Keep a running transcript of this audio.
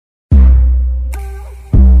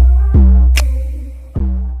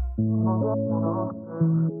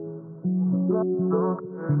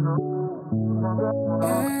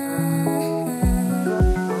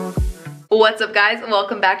What's up, guys?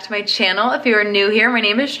 Welcome back to my channel. If you are new here, my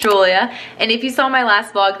name is Julia, and if you saw my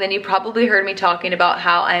last vlog, then you probably heard me talking about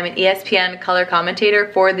how I am an ESPN color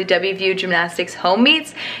commentator for the WVU Gymnastics home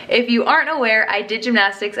meets. If you aren't aware, I did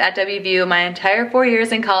gymnastics at WVU my entire 4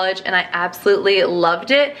 years in college, and I absolutely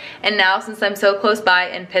loved it. And now, since I'm so close by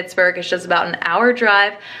in Pittsburgh, it's just about an hour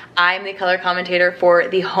drive, I'm the color commentator for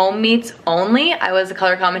the home meets only. I was a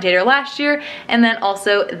color commentator last year, and then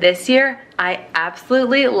also this year. I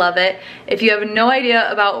absolutely love it. If you have no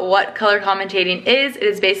idea about what color commentating is, it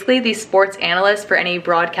is basically the sports analyst for any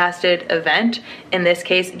broadcasted event, in this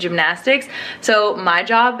case gymnastics. So my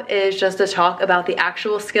job is just to talk about the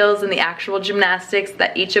actual skills and the actual gymnastics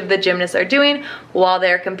that each of the gymnasts are doing while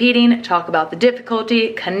they're competing, talk about the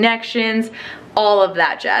difficulty, connections, all of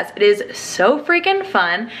that jazz. It is so freaking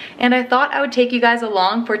fun, and I thought I would take you guys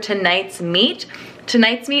along for tonight's meet.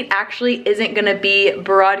 Tonight's meet actually isn't gonna be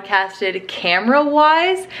broadcasted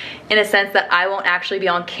camera-wise, in a sense that I won't actually be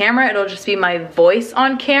on camera, it'll just be my voice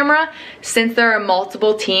on camera. Since there are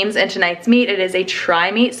multiple teams in tonight's meet, it is a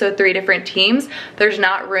tri-meet, so 3 different teams, there's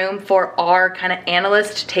not room for our kind of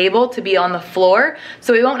analyst table to be on the floor.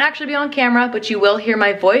 So we won't actually be on camera, but you will hear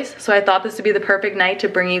my voice, so I thought this would be the perfect night to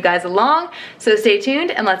bring you guys along. So stay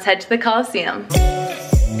tuned and let's head to the Coliseum.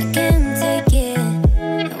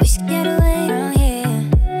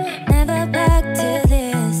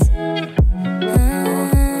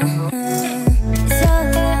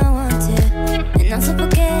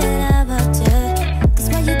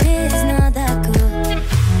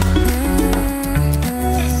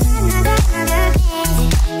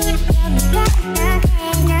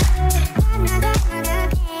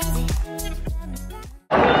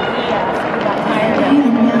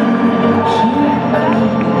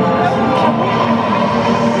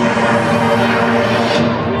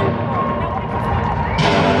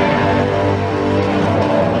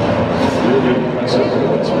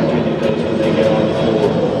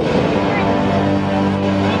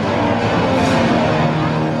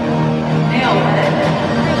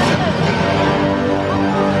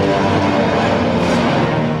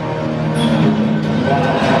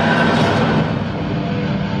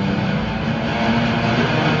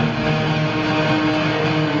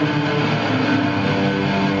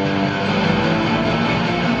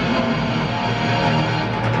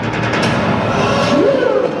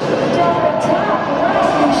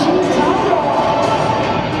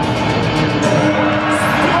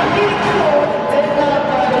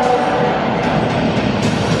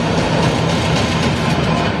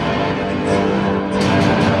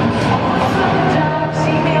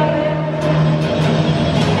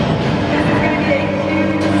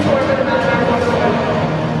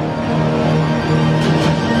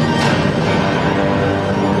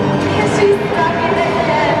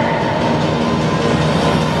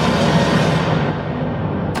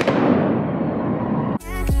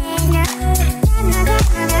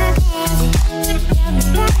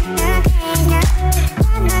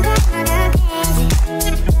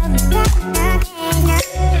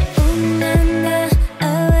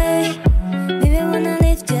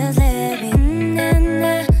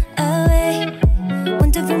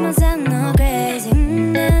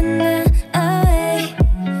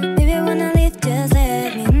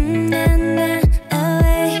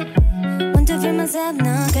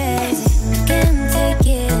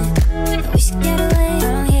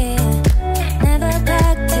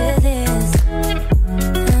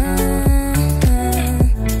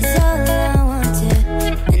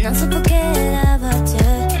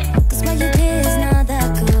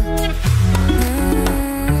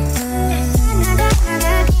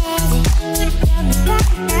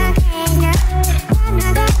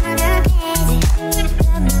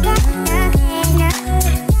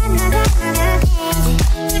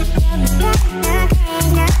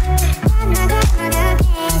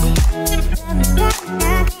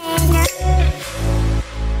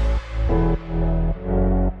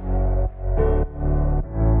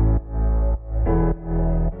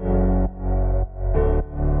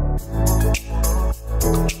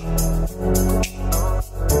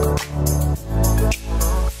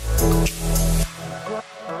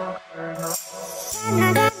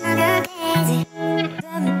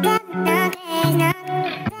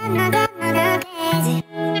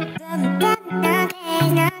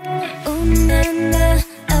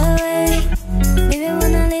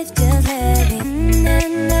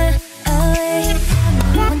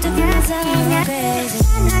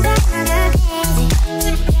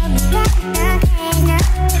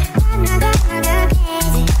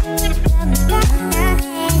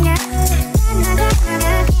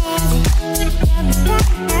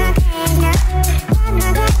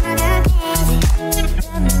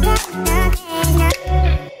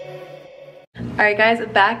 Alright guys,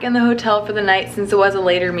 back in the hotel for the night. Since it was a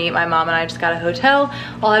later meet, my mom and I just got a hotel.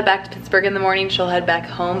 I'll head back to Pittsburgh in the morning. She'll head back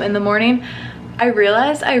home in the morning. I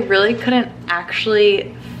realized I really couldn't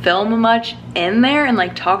actually film much in there and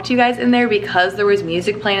like talk to you guys in there because there was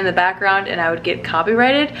music playing in the background and I would get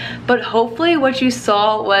copyrighted. But hopefully what you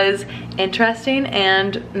saw was interesting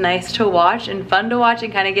and nice to watch and fun to watch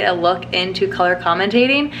and kind of get a look into color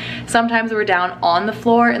commentating. Sometimes we're down on the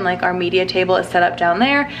floor and like our media table is set up down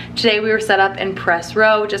there. Today we were set up in press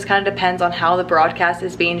row. Just kind of depends on how the broadcast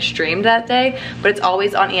is being streamed that day, but it's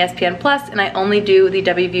always on ESPN Plus, and I only do the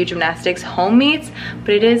WVU Gymnastics home meets,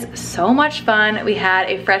 but it is so much fun. We had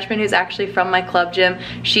a freshman who's actually from my club gym.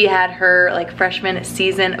 She had her like freshman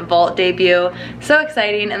season vault debut. So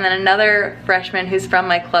exciting. And then another freshman who's from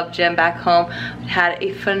my club gym back home had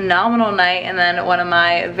a phenomenal night. And then one of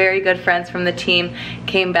my very good friends from the team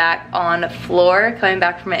came back on floor, coming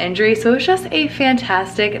back from an injury. So it was just a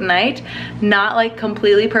fantastic night. Not like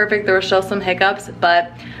completely perfect. There were still some hiccups,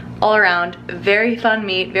 but all around, very fun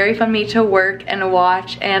meet to work and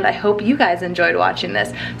watch, and I hope you guys enjoyed watching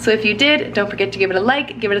this. So if you did, don't forget to give it a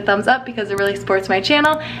like, give it a thumbs up because it really supports my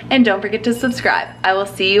channel, and don't forget to subscribe. I will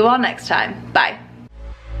see you all next time. Bye.